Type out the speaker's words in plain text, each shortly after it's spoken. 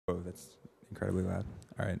Whoa, that's incredibly loud.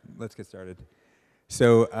 All right, let's get started.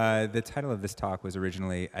 So the title of this talk was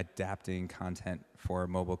originally Adapting Content for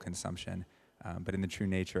Mobile Consumption. But in the true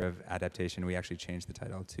nature of adaptation, we actually changed the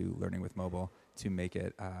title to Learning with Mobile to make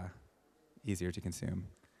it easier to consume.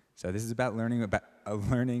 So this is about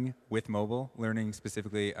learning with mobile, learning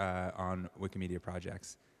specifically on Wikimedia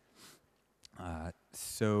projects.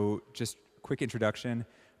 So just quick introduction.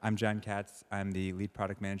 I'm Jon Katz. I'm the lead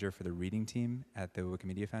product manager for the reading team at the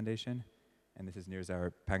Wikimedia Foundation. And this is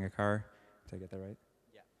Nirzar Pangakar. Did I get that right?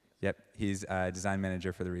 Yeah. Yep, he's design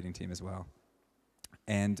manager for the reading team as well.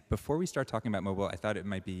 And before we start talking about mobile, I thought it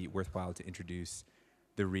might be worthwhile to introduce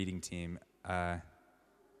the reading team. Where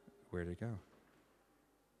did it go?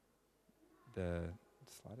 The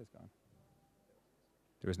slide is gone.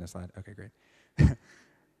 There was no slide. Okay, great.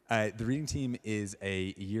 The reading team is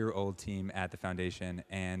a year-old team at the foundation,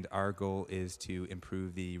 and our goal is to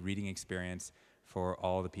improve the reading experience for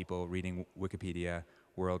all the people reading Wikipedia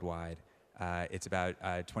worldwide. It's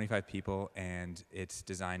about 25 people, and it's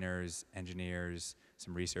designers, engineers,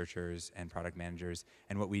 some researchers, and product managers.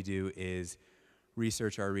 And what we do is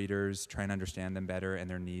research our readers, try and understand them better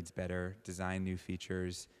and their needs better, design new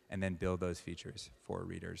features, and then build those features for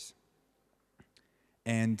readers.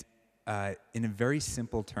 And in very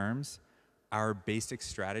simple terms, our basic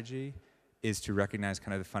strategy is to recognize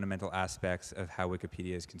kind of the fundamental aspects of how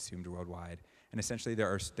Wikipedia is consumed worldwide. And essentially,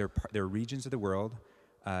 there are regions of the world.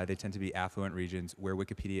 They tend to be affluent regions where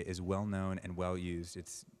Wikipedia is well known and well used.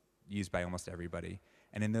 It's used by almost everybody.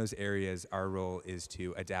 And in those areas, our role is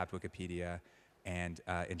to adapt Wikipedia and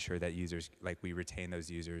ensure that we retain those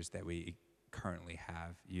users that we currently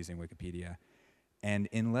have using Wikipedia. And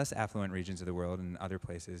in less affluent regions of the world and other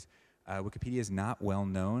places, Wikipedia is not well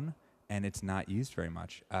known and it's not used very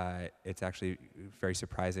much. It's actually very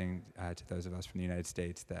surprising to those of us from the United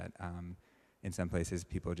States that in some places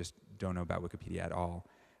people just don't know about Wikipedia at all.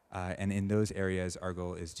 And in those areas, our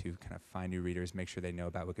goal is to kind of find new readers, make sure they know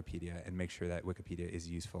about Wikipedia, and make sure that Wikipedia is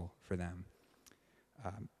useful for them.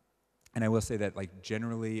 And I will say that,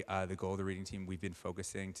 generally, the goal of the reading team, we've been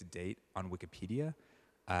focusing to date on Wikipedia,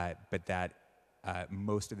 but that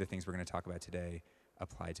most of the things we're going to talk about today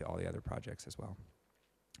apply to all the other projects as well.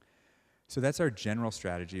 So that's our general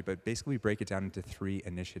strategy, but basically we break it down into 3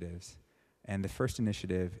 initiatives. And the first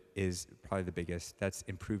initiative is probably the biggest. That's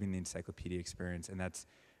improving the encyclopedia experience, and that's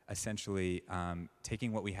essentially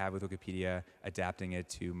taking what we have with Wikipedia, adapting it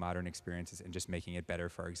to modern experiences, and just making it better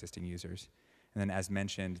for our existing users. And then, as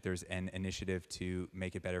mentioned, there's an initiative to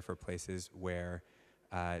make it better for places where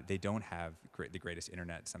they don't have the greatest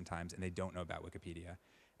internet sometimes, and they don't know about Wikipedia.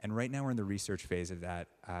 And right now we're in the research phase of that.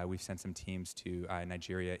 We've sent some teams to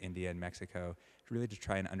Nigeria, India, and Mexico really to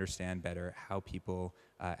try and understand better how people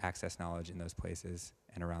access knowledge in those places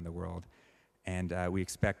and around the world. And we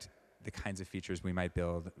expect the kinds of features we might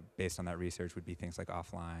build based on that research would be things like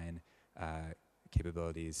offline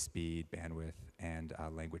capabilities, speed, bandwidth, and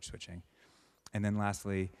language switching. And then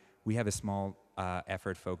lastly, we have a small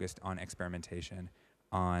effort focused on experimentation,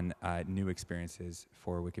 on new experiences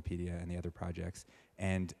for Wikipedia and the other projects.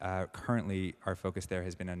 And currently, our focus there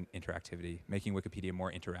has been on interactivity, making Wikipedia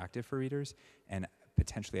more interactive for readers, and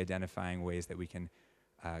potentially identifying ways that we can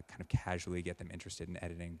kind of casually get them interested in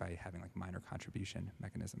editing by having minor contribution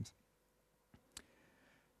mechanisms.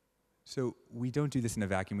 So we don't do this in a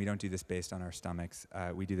vacuum. We don't do this based on our stomachs.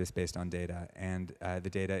 We do this based on data. And the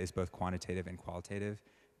data is both quantitative and qualitative,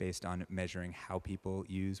 based on measuring how people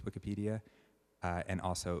use Wikipedia, and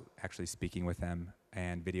also actually speaking with them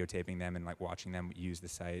and videotaping them and watching them use the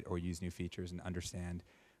site or use new features and understand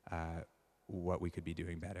what we could be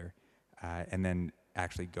doing better. And then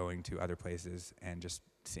actually going to other places and just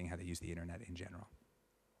seeing how they use the internet in general.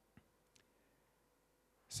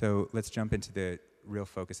 So let's jump into the real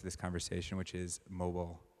focus of this conversation, which is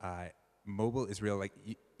mobile. Mobile is real.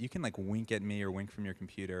 You can wink at me or wink from your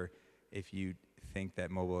computer if you think that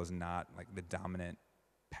mobile is not the dominant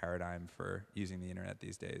paradigm for using the internet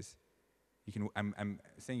these days. You can. I'm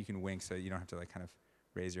saying you can wink, so you don't have to kind of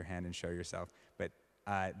raise your hand and show yourself. But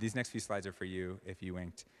these next few slides are for you if you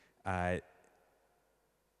winked.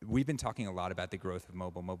 We've been talking a lot about the growth of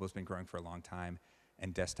mobile. Mobile's been growing for a long time,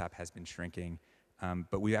 and desktop has been shrinking.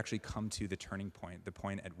 But we've actually come to the turning point, the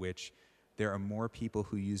point at which there are more people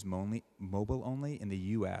who use mobile only in the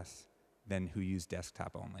US than who use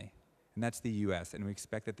desktop only. And that's the US, and we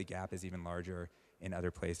expect that the gap is even larger in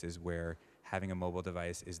other places where having a mobile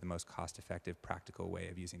device is the most cost-effective, practical way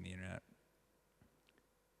of using the internet.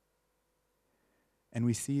 And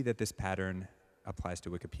we see that this pattern applies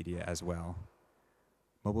to Wikipedia as well.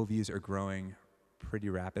 Mobile views are growing pretty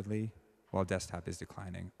rapidly, while desktop is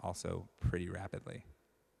declining also pretty rapidly.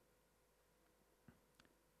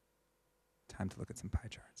 time to look at some pie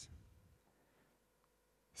charts.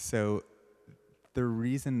 So the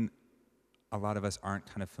reason a lot of us aren't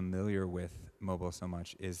kind of familiar with mobile so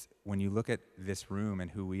much is when you look at this room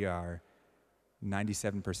and who we are,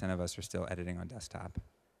 97% of us are still editing on desktop,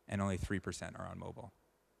 and only 3% are on mobile.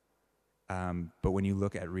 But when you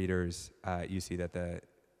look at readers, you see that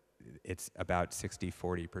it's about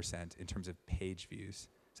 60-40% in terms of page views.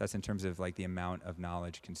 So that's in terms of like the amount of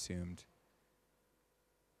knowledge consumed.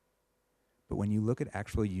 But when you look at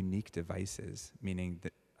actual unique devices, meaning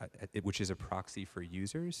that which is a proxy for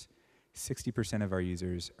users, 60% of our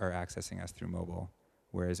users are accessing us through mobile,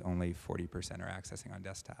 whereas only 40% are accessing on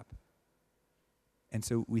desktop. And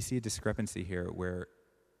so we see a discrepancy here where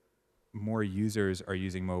more users are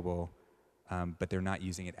using mobile, but they're not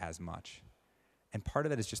using it as much. And part of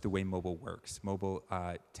that is just the way mobile works. Mobile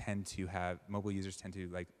users tend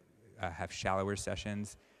to have shallower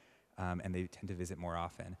sessions, and they tend to visit more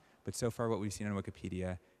often. But so far, what we've seen on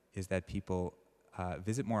Wikipedia is that people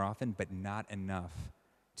visit more often, but not enough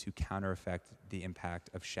to counter-effect the impact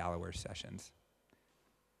of shallower sessions.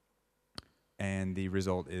 And the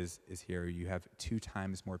result is here. You have 2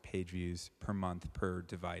 times more page views per month per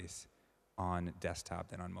device on desktop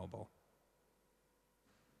than on mobile.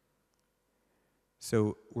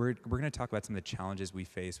 So we're going to talk about some of the challenges we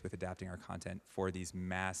face with adapting our content for these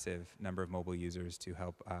massive number of mobile users to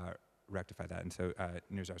help rectify that. And so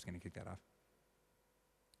Nirzar's going to kick that off.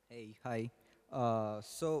 Hey, hi.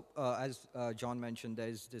 As Jon mentioned,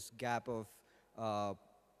 there's this gap of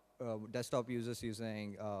desktop users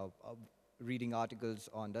using reading articles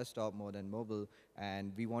on desktop more than mobile,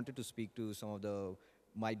 and we wanted to speak to some of the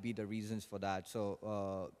might be the reasons for that.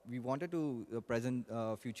 So we wanted to present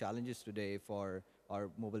a few challenges today for our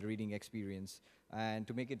mobile reading experience. And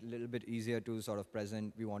to make it a little bit easier to sort of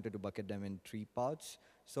present, we wanted to bucket them in 3 parts.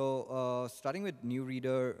 So starting with new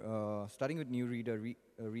reader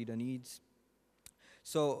reader needs.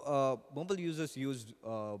 So mobile users use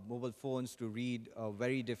mobile phones to read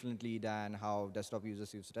very differently than how desktop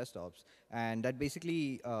users use desktops. And that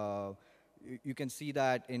basically, you can see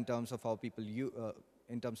that in terms of how people use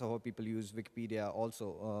Wikipedia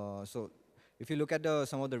also. So if you look at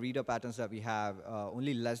some of the reader patterns that we have,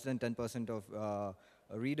 only less than 10% of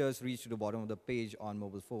readers reach to the bottom of the page on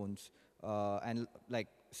mobile phones. And like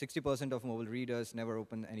 60% of mobile readers never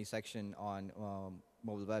open any section on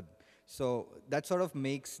mobile web. So that sort of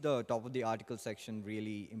makes the top of the article section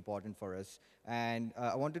really important for us. And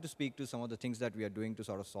I wanted to speak to some of the things that we are doing to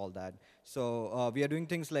sort of solve that. So we are doing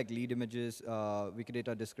things like lead images,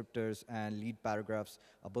 Wikidata descriptors, and lead paragraphs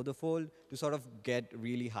above the fold to sort of get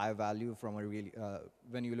really high value from a really,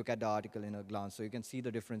 when you look at the article in a glance. So you can see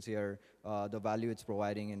the difference here, the value it's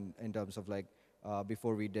providing in terms of like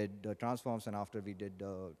before we did the transforms and after we did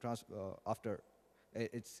the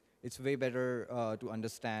it's way better to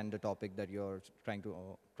understand the topic that you're trying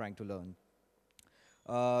to learn.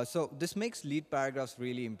 So this makes lead paragraphs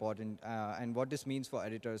really important, and what this means for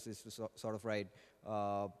editors is to sort of write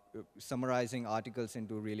summarizing articles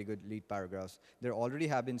into really good lead paragraphs. There already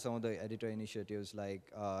have been some of the editor initiatives like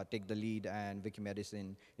Take the Lead and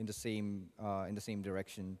Wikimedicine in the same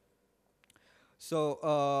direction.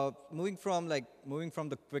 So moving from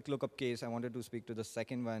the quick lookup case, I wanted to speak to the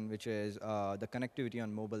second one, which is the connectivity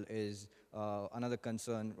on mobile is another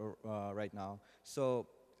concern right now. So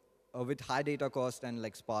with high data cost and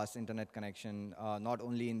like sparse internet connection, not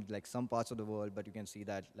only in like some parts of the world, but you can see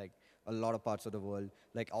that like a lot of parts of the world,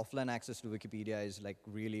 like offline access to Wikipedia is like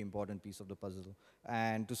really important piece of the puzzle.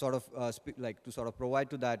 And to sort of provide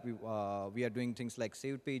to that, we are doing things like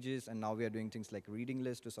saved pages, and now we are doing things like reading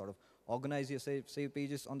lists to sort of organize your save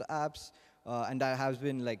pages on the apps. And that has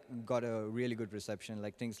been like got a really good reception.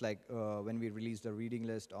 Like things like when we released the reading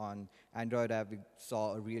list on Android app, we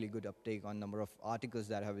saw a really good uptake on number of articles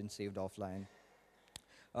that have been saved offline.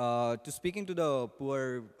 To speaking to the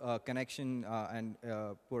poor connection and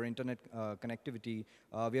poor internet connectivity,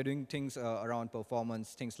 we are doing things around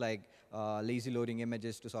performance, things like lazy loading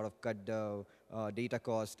images to sort of cut the data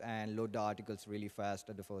cost and load the articles really fast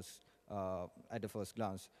at the first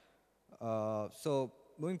glance. So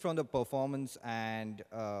moving from the performance and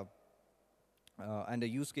the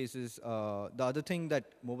use cases, the other thing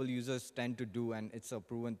that mobile users tend to do, and it's a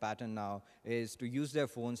proven pattern now, is to use their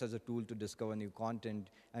phones as a tool to discover new content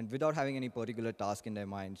and without having any particular task in their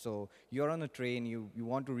mind. So you're on a train, you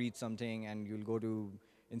want to read something, and you'll go to,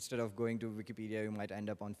 instead of going to Wikipedia, you might end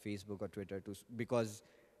up on Facebook or Twitter because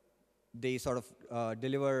they sort of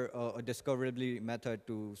deliver a discoverability method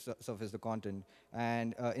to surface the content.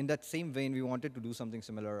 And in that same vein, we wanted to do something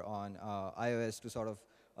similar on iOS to sort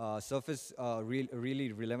of surface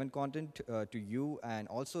really relevant content to you. And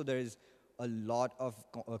also there is a lot of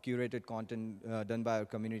curated content done by our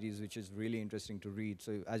communities, which is really interesting to read.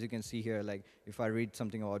 So as you can see here, like if I read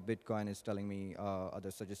something about Bitcoin, it's telling me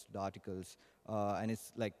other suggested articles, and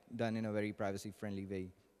it's like done in a very privacy-friendly way.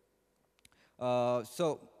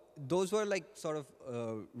 So those were like sort of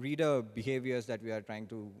reader behaviors that we are trying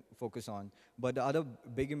to focus on. But the other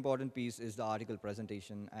big important piece is the article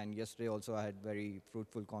presentation. And yesterday also I had very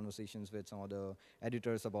fruitful conversations with some of the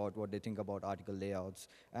editors about what they think about article layouts.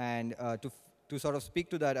 And to sort of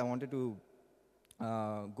speak to that, I wanted to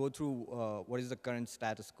go through what is the current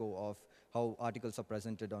status quo of how articles are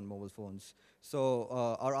presented on mobile phones. So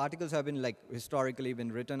our articles have been like historically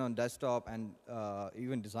been written on desktop and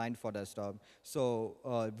even designed for desktop. So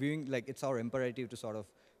viewing, like it's our imperative to sort of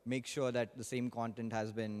make sure that the same content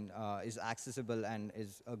has been is accessible and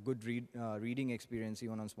is a good reading experience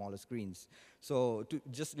even on smaller screens. So to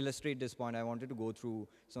just illustrate this point, I wanted to go through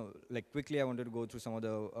quickly. I wanted to go through some of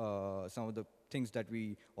the things that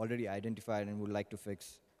we already identified and would like to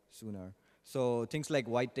fix sooner. So things like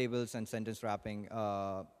white tables and sentence wrapping.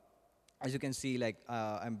 As you can see, like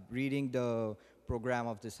I'm reading the program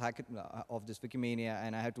of this of this Wikimania,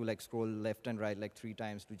 and I had to like scroll left and right like 3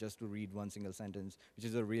 times to read one single sentence, which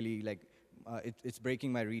is a really like it's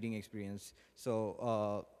breaking my reading experience.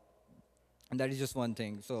 So. And that is just one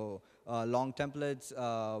thing. So long templates,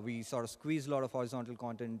 we sort of squeeze a lot of horizontal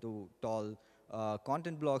content into tall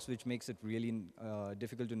content blocks, which makes it really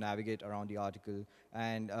difficult to navigate around the article.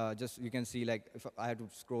 And just you can see, like, if I had to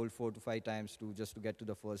scroll 4 to 5 times just to get to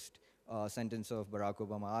the first sentence of Barack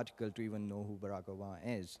Obama article to even know who Barack Obama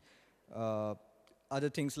is. Other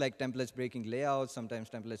things like templates breaking layouts. Sometimes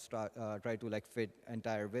templates try to like fit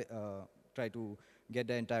try to get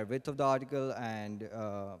the entire width of the article, and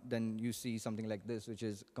then you see something like this, which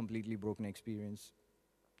is completely broken experience.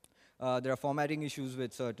 There are formatting issues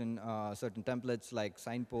with certain templates, like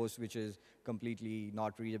signpost, which is completely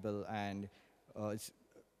not readable, and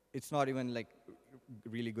it's not even like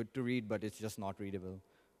really good to read, but it's just not readable.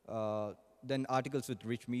 Then articles with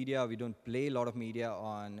rich media. We don't play a lot of media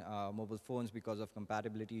on mobile phones because of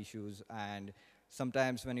compatibility issues, and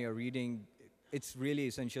sometimes when you're reading, it's really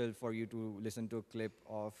essential for you to listen to a clip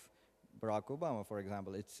of Barack Obama, for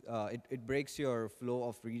example. It breaks your flow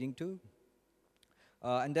of reading too.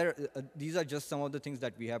 And these are just some of the things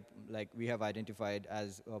that we have identified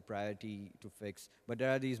as a priority to fix. But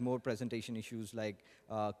there are these more presentation issues like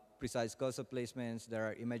precise cursor placements. There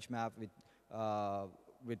are image map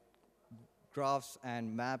with graphs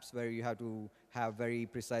and maps where you have to have very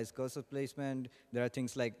precise cursor placement. There are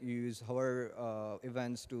things like you use hover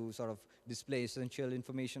events to sort of display essential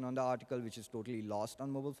information on the article, which is totally lost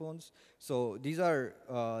on mobile phones. So these are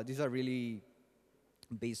really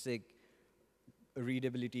basic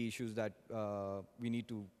readability issues that we need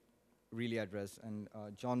to really address. And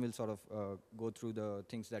John will sort of go through the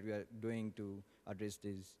things that we are doing to address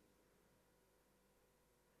these.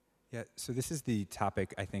 Yeah, so this is the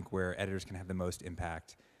topic, I think, where editors can have the most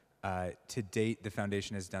impact. To date, the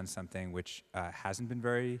foundation has done something which hasn't been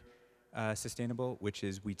very sustainable, which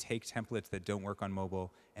is we take templates that don't work on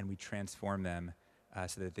mobile and we transform them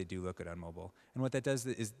so that they do look good on mobile. And what that does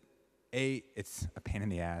is, A, it's a pain in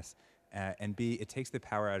the ass, and B, it takes the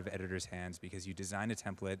power out of editors' hands because you design a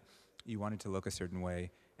template, you want it to look a certain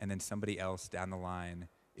way, and then somebody else down the line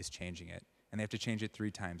is changing it. And they have to change it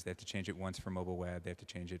 3 times. They have to change it once for mobile web, they have to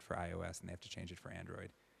change it for iOS, and they have to change it for Android.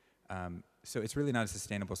 So it's really not a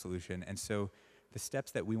sustainable solution. And so the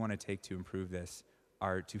steps that we want to take to improve this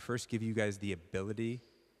are to first give you guys the ability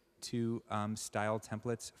to style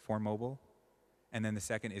templates for mobile. And then the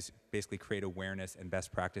second is basically create awareness and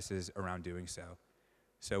best practices around doing so.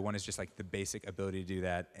 So one is just like the basic ability to do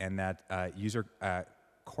that. And that user,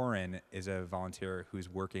 Corin, is a volunteer who's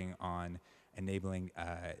working on enabling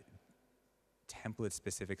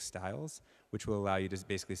template-specific styles, which will allow you to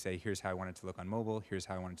basically say, here's how I want it to look on mobile, here's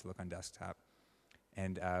how I want it to look on desktop.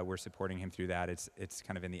 And we're supporting him through that. It's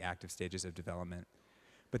kind of in the active stages of development.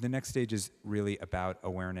 But the next stage is really about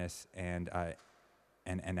awareness and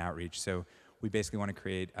outreach. So we basically want to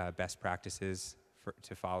create best practices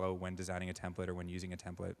to follow when designing a template or when using a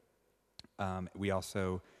template. We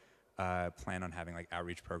also plan on having like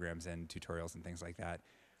outreach programs and tutorials and things like that.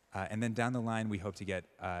 And then down the line, we hope to get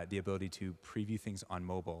the ability to preview things on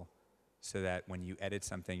mobile so that when you edit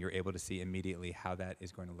something, you're able to see immediately how that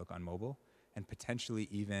is going to look on mobile, and potentially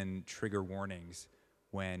even trigger warnings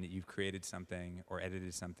when you've created something or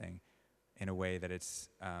edited something in a way that it's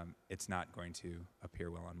not going to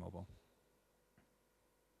appear well on mobile.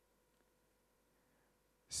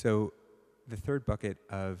 So the third bucket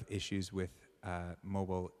of issues with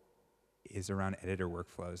mobile is around editor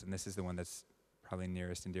workflows, and this is the one that's probably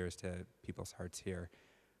nearest and dearest to people's hearts here.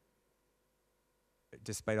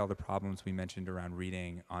 Despite all the problems we mentioned around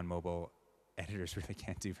reading on mobile, editors really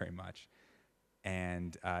can't do very much.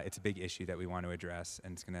 And it's a big issue that we want to address,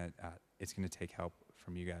 and it's gonna take help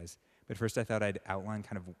from you guys. But first, I thought I'd outline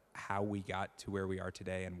kind of how we got to where we are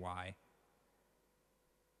today and why.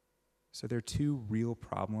 So there are two real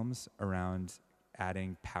problems around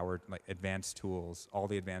adding powered, like advanced tools, all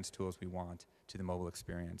the advanced tools we want to the mobile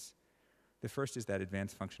experience. The first is that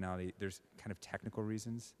advanced functionality, there's kind of technical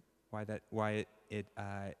reasons why it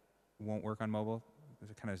won't work on mobile.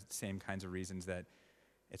 There's kind of the same kinds of reasons that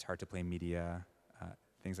it's hard to play media,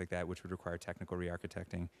 things like that, which would require technical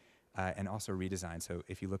re-architecting, and also redesign. So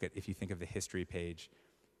if you think of the history page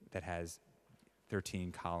that has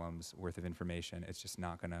 13 columns worth of information, it's just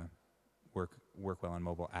not going to work well on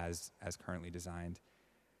mobile as currently designed.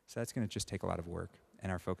 So that's going to just take a lot of work,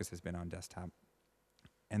 and our focus has been on desktop.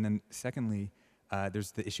 And then secondly,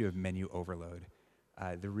 there's the issue of menu overload.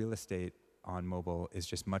 The real estate on mobile is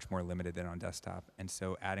just much more limited than on desktop, and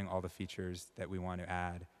so adding all the features that we want to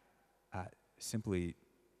add simply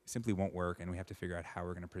won't work, and we have to figure out how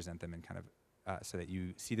we're going to present them and kind of so that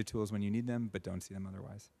you see the tools when you need them, but don't see them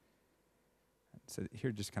otherwise. So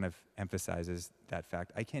here just kind of emphasizes that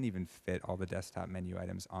fact. I can't even fit all the desktop menu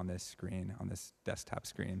items on this screen, on this desktop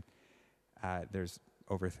screen. There's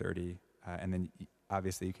over 30, and then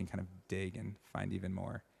obviously you can kind of dig and find even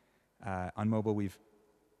more. On mobile, we've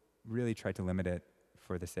really tried to limit it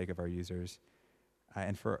for the sake of our users.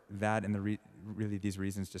 And for that and really these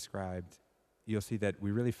reasons described, you'll see that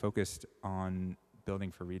we really focused on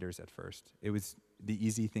building for readers at first. It was the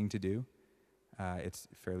easy thing to do. It's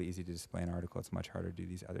fairly easy to display an article. It's much harder to do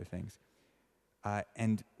these other things.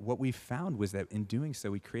 And what we found was that in doing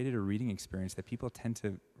so, we created a reading experience that people tend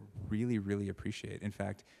to really, really appreciate. In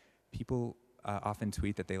fact, people often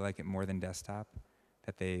tweet that they like it more than desktop,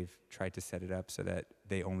 that they've tried to set it up so that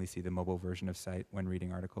they only see the mobile version of site when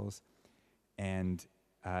reading articles. And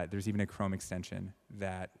there's even a Chrome extension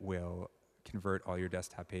that will convert all your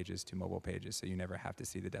desktop pages to mobile pages, so you never have to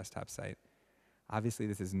see the desktop site. Obviously,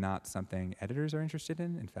 this is not something editors are interested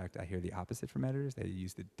in. In fact, I hear the opposite from editors. They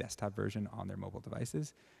use the desktop version on their mobile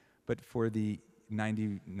devices. But for the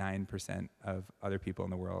 99% of other people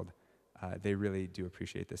in the world, they really do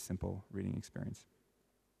appreciate this simple reading experience.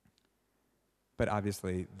 But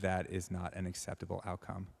obviously, that is not an acceptable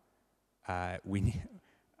outcome. We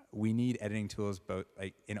need editing tools both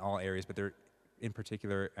like in all areas, but they're in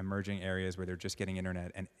particular emerging areas where they're just getting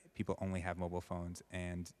internet and people only have mobile phones,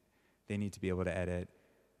 and they need to be able to edit,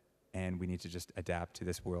 and we need to just adapt to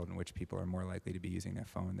this world in which people are more likely to be using their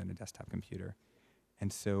phone than a desktop computer.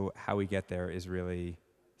 And so how we get there is really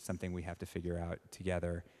something we have to figure out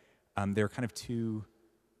together. There are kind of two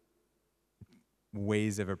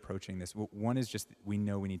ways of approaching this. One is just we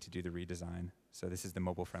know we need to do the redesign. So this is the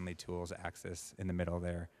mobile-friendly tools axis in the middle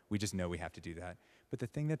there. We just know we have to do that. But the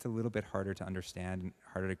thing that's a little bit harder to understand and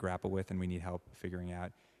harder to grapple with, and we need help figuring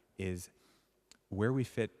out, is where we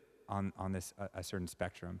fit on this a certain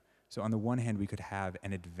spectrum. So on the one hand, we could have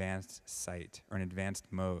an advanced site or an advanced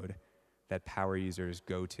mode that power users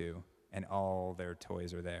go to, and all their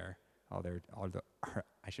toys are there.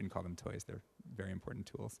 I shouldn't call them toys. They're very important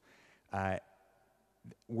tools.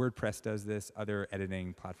 WordPress does this. Other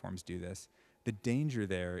editing platforms do this. The danger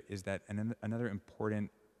there is that another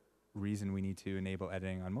important reason we need to enable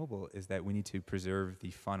editing on mobile is that we need to preserve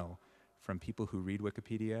the funnel from people who read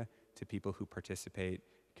Wikipedia to people who participate,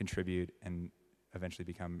 contribute, and eventually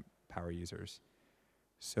become power users.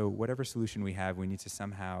 So whatever solution we have, we need to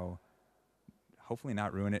somehow, hopefully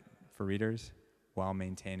not ruin it for readers, while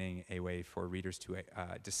maintaining a way for readers to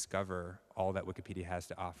discover all that Wikipedia has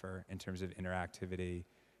to offer in terms of interactivity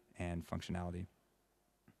and functionality.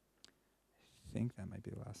 I think that might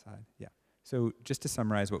be the last slide. Yeah. So just to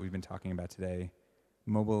summarize what we've been talking about today,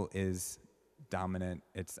 mobile is dominant.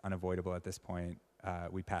 It's unavoidable at this point.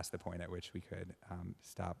 We passed the point at which we could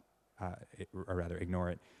stop, or rather ignore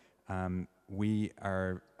it. We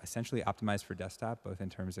are essentially optimized for desktop, both in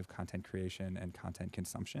terms of content creation and content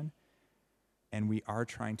consumption. And we are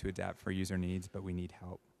trying to adapt for user needs, but we need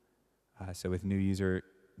help. So with new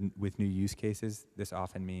use cases, this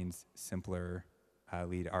often means simpler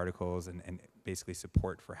lead articles and basically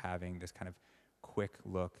support for having this kind of quick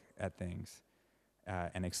look at things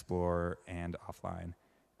and explore and offline.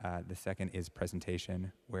 The second is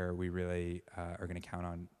presentation, where we really are going to count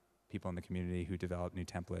on people in the community who develop new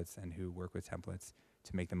templates and who work with templates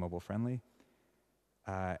to make them mobile friendly.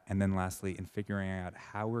 And then lastly, in figuring out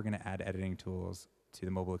how we're going to add editing tools to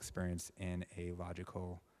the mobile experience in a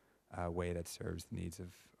logical way that serves the needs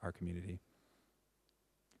of our community.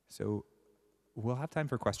 So we'll have time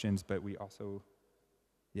for questions, but we also,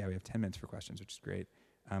 we have 10 minutes for questions, which is great.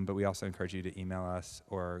 But we also encourage you to email us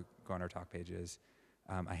or go on our talk pages.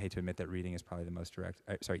 I hate to admit that reading is probably the most direct,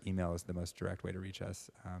 email is the most direct way to reach us.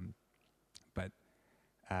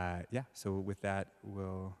 So with that,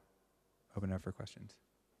 we'll open it up for questions.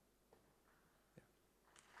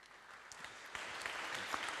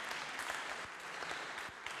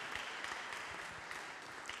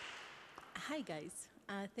 Hi, guys.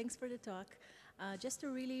 Thanks for the talk. Just a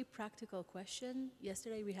really practical question.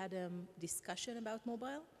 Yesterday we had a discussion about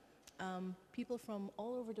mobile. People from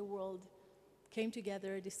all over the world came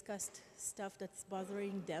together, discussed stuff that's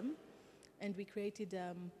bothering them, and we created,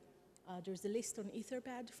 there's a list on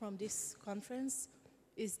Etherpad from this conference.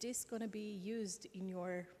 Is this going to be used in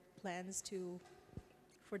your plans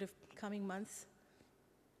for the coming months?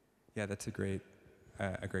 Yeah, that's a great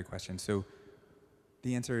question. So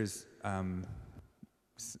the answer is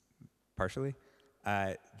partially.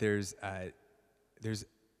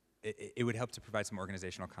 It would help to provide some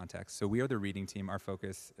organizational context. So we are the reading team. Our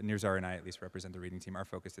focus, Nirzar and I at least represent the reading team. Our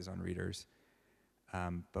focus is on readers.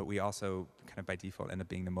 But we also kind of by default end up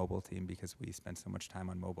being the mobile team because we spend so much time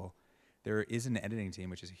on mobile. There is an editing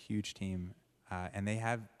team, which is a huge team, and they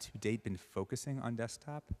have to date been focusing on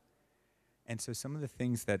desktop. And so some of the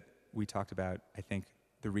things that we talked about, I think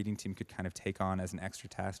the reading team could kind of take on as an extra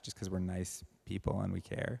task just because we're nice people and we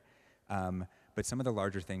care. But some of the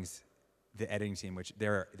larger things, the editing team, which they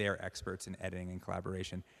are experts in editing and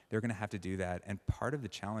collaboration, they're going to have to do that. And part of the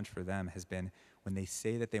challenge for them has been when they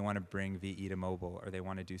say that they want to bring VE to mobile or they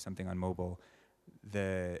want to do something on mobile,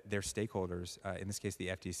 their stakeholders, in this case the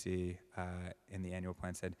FTC in the annual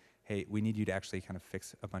plan said, hey, we need you to actually kind of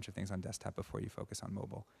fix a bunch of things on desktop before you focus on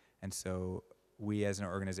mobile. And so we as an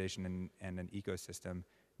organization and an ecosystem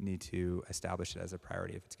need to establish it as a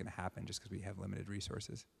priority if it's going to happen just because we have limited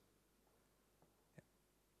resources.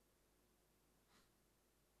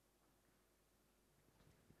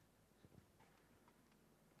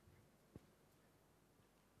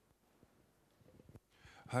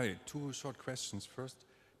 Hi, two short questions. First,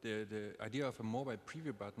 the idea of a mobile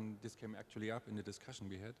preview button, this came actually up in the discussion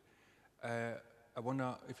we had. I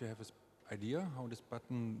wonder if you have an idea how this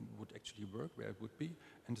button would actually work, where it would be.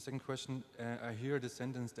 And the second question, I hear the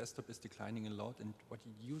sentence desktop is declining a lot, and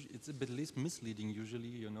it's a bit less misleading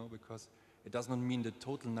usually, because it does not mean the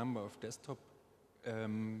total number of desktop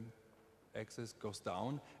access goes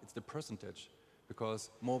down, it's the percentage, because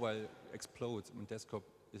mobile explodes and desktop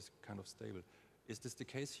is kind of stable. Is this the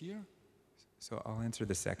case here? So I'll answer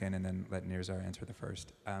the second and then let Nirzar answer the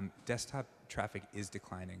first. Desktop traffic is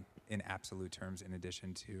declining in absolute terms in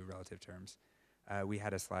addition to relative terms. We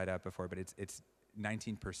had a slide up before, but it's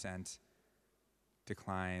 19%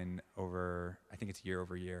 decline over, I think it's year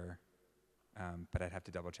over year, but I'd have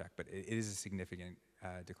to double check. But it is a significant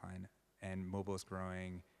decline, and mobile is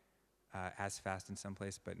growing as fast in some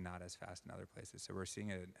places, but not as fast in other places. So we're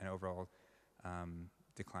seeing an overall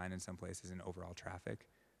decline in some places in overall traffic,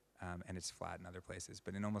 and it's flat in other places.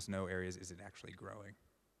 But in almost no areas is it actually growing.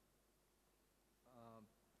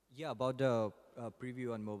 Yeah, about the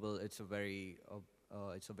preview on mobile, it's a very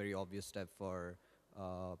obvious step for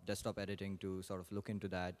desktop editing to sort of look into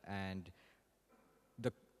that, and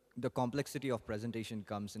the complexity of presentation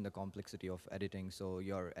comes in the complexity of editing. So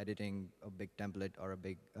you're editing a big template or a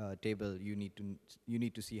big table, you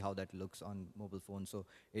need to see how that looks on mobile phone. So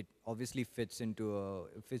it obviously fits into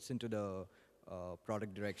the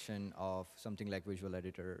product direction of something like Visual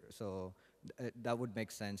Editor. So that would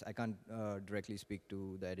make sense. I can't directly speak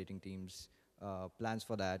to the editing team's plans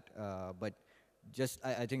for that, but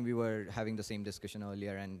I think we were having the same discussion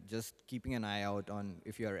earlier, and just keeping an eye out on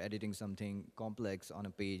if you're editing something complex on a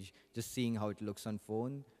page, just seeing how it looks on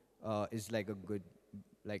phone is like a good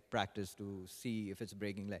practice to see if it's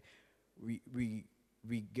breaking. Like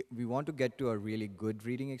we want to get to a really good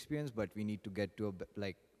reading experience, but we need to get to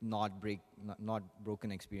a not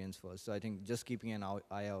broken experience first. So I think just keeping an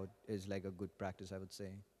eye out is like a good practice, I would say.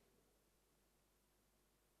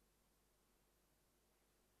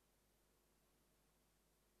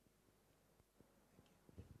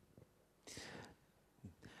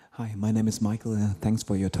 Hi, my name is Michael. Thanks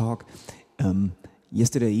for your talk.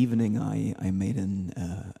 Yesterday evening, I made an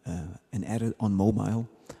edit on mobile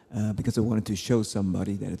because I wanted to show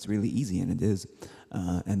somebody that it's really easy, and it is.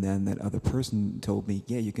 And then that other person told me,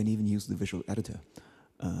 yeah, you can even use the visual editor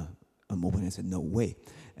on mobile. And I said, no way.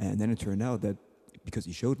 And then it turned out that because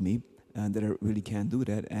he showed me that I really can do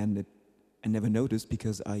that, and I never noticed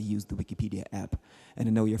because I used the Wikipedia app. And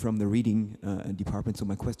I know you're from the reading department, so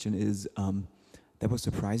my question is, that was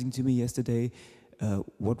surprising to me yesterday.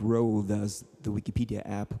 what role does the Wikipedia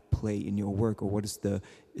app play in your work, or is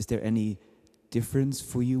there any difference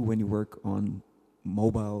for you when you work on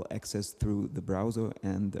mobile access through the browser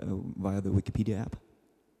and via the Wikipedia app?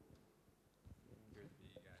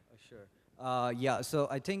 Sure. Yeah, so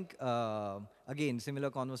I think, again,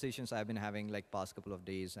 similar conversations I've been having like past couple of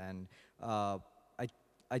days, and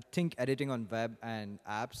I think editing on web and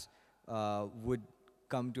apps would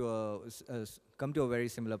come to a very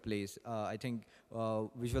similar place. I think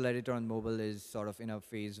Visual Editor on mobile is sort of in a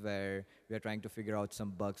phase where we are trying to figure out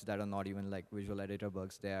some bugs that are not even like Visual Editor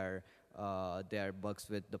bugs. They are bugs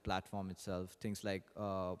with the platform itself. Things like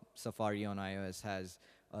Safari on iOS has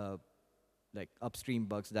like upstream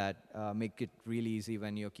bugs that make it really easy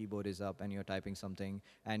when your keyboard is up and you're typing something.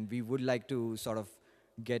 And we would like to sort of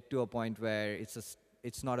get to a point where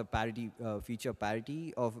it's not a parity feature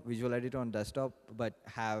parity of Visual Editor on desktop, but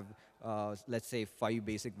have let's say 5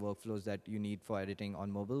 basic workflows that you need for editing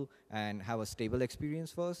on mobile, and have a stable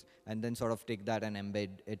experience first, and then sort of take that and embed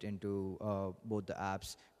it into both the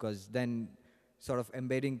apps, because then sort of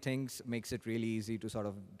embedding things makes it really easy to sort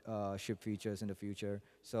of ship features in the future.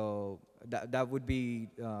 So that would be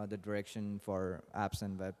the direction for apps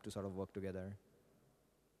and web to sort of work together.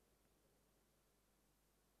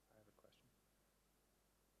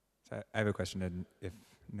 So I have a question, and if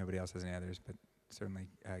nobody else has any others, but certainly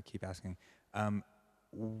keep asking.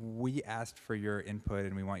 We asked for your input,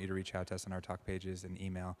 and we want you to reach out to us on our talk pages and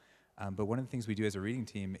email. But one of the things we do as a reading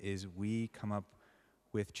team is we come up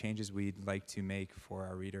with changes we'd like to make for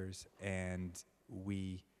our readers, and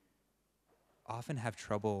we often have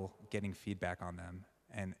trouble getting feedback on them.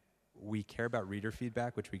 And we care about reader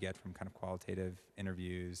feedback, which we get from kind of qualitative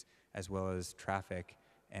interviews, as well as traffic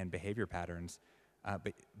and behavior patterns.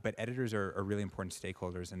 But editors are really important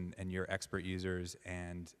stakeholders, and you're expert users,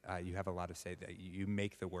 and you have a lot of say. That you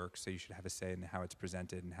make the work, so you should have a say in how it's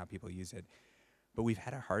presented and how people use it. But we've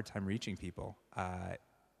had a hard time reaching people.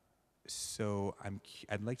 So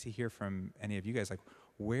I'd like to hear from any of you guys. Like,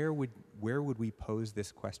 where would we pose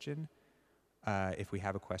this question if we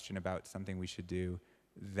have a question about something we should do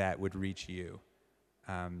that would reach you?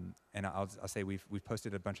 And I'll say we've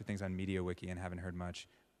posted a bunch of things on MediaWiki and haven't heard much.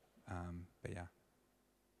 But yeah.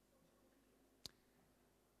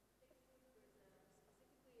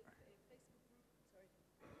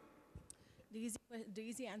 The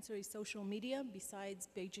easy answer is social media. Besides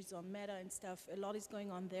pages on Meta and stuff, a lot is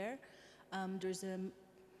going on there. There's a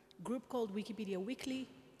group called Wikipedia Weekly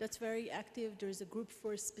that's very active. There's a group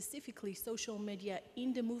for specifically social media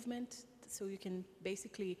in the movement, so you can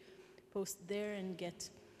basically post there and get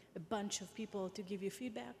a bunch of people to give you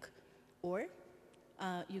feedback. Or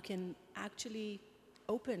you can actually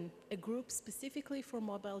open a group specifically for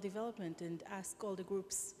mobile development and ask all the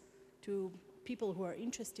groups to people who are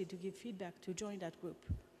interested to give feedback to join that group.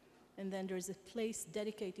 And then there's a place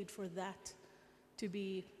dedicated for that to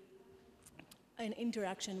be an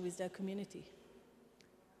interaction with the community.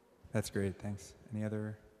 That's great, thanks. Any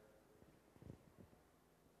other?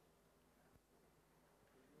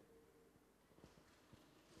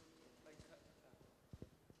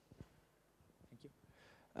 Thank you.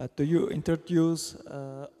 Do you introduce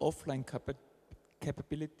offline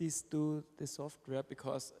capabilities to the software?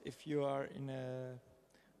 Because if you are in a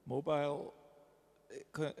mobile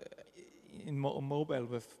mobile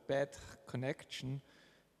with bad connection,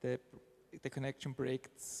 the connection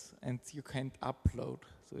breaks and you can't upload.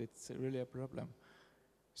 So it's really a problem.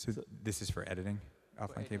 So this is for editing,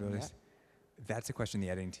 offline capabilities? Yeah. That's a question the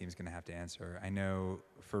editing team is going to have to answer. I know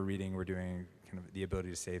for reading, we're doing kind of the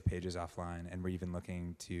ability to save pages offline, and we're even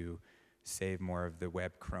looking to save more of the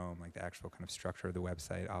web Chrome, like the actual kind of structure of the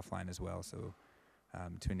website offline as well. So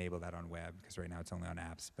to enable that on web, because right now it's only on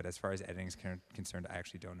apps. But as far as editing is concerned, I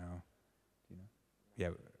actually don't know. Do you know? Yeah,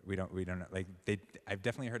 we don't know. Like I've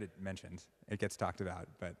definitely heard it mentioned. It gets talked about,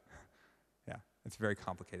 but yeah, it's a very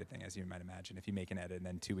complicated thing, as you might imagine. If you make an edit and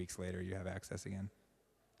then 2 weeks later you have access again.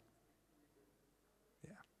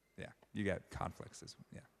 Yeah, you get conflicts as well.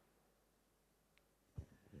 Yeah.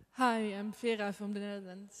 Hi, I'm Vera from the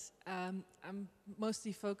Netherlands. I'm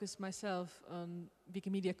mostly focused myself on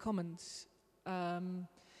Wikimedia Commons.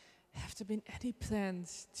 Have there been any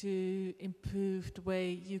plans to improve the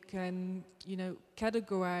way you can,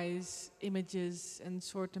 categorize images and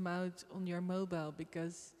sort them out on your mobile?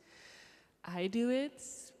 Because I do it.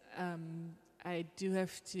 I do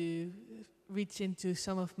have to reach into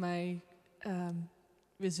some of my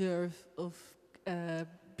reserve of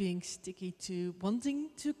being sticky to wanting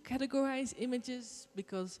to categorize images,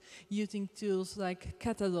 because using tools like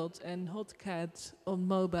Catalog and Hotcat on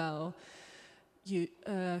mobile, you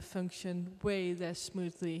function way less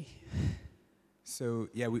smoothly. So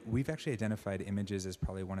yeah, we've actually identified images as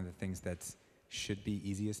probably one of the things that should be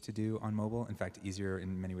easiest to do on mobile. In fact, easier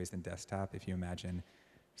in many ways than desktop. If you imagine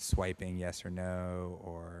swiping yes or no,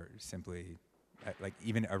 or simply, like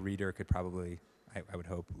even a reader could probably, I would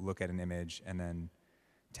hope, look at an image and then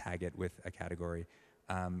tag it with a category.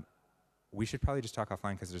 We should probably just talk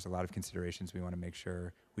offline because there's a lot of considerations we want to make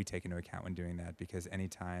sure we take into account when doing that, because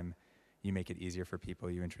anytime you make it easier for people,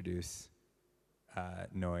 you introduce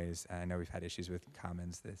noise. I know we've had issues with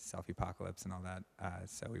commons, the selfie apocalypse and all that,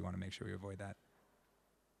 so we want to make sure we avoid that.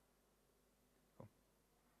 Cool.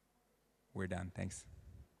 We're done. Thanks.